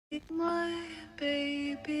My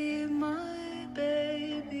baby,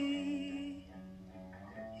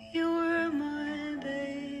 you're my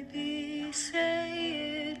baby,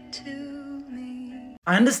 say it to me.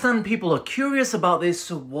 I understand people are curious about this,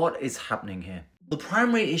 so what is happening here? The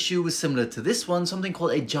primary issue was similar to this one, something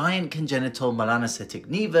called a giant congenital melanocytic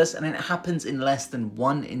nevus, and it happens in less than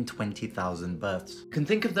 1 in 20,000 births. You can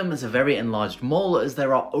think of them as a very enlarged mole, as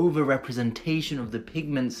there are over-representation of the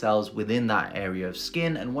pigment cells within that area of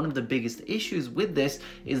skin, and one of the biggest issues with this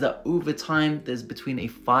is that over time there's between a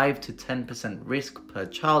 5 to 10% risk per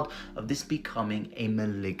child of this becoming a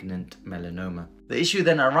malignant melanoma. The issue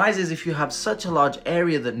then arises, if you have such a large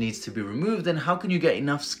area that needs to be removed, then how can you get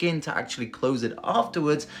enough skin to actually close it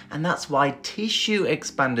afterwards? And that's why tissue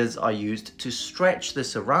expanders are used to stretch the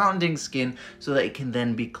surrounding skin so that it can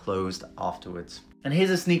then be closed afterwards. And here's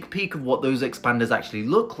a sneak peek of what those expanders actually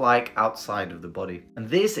look like outside of the body. And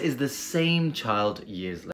this is the same child years later.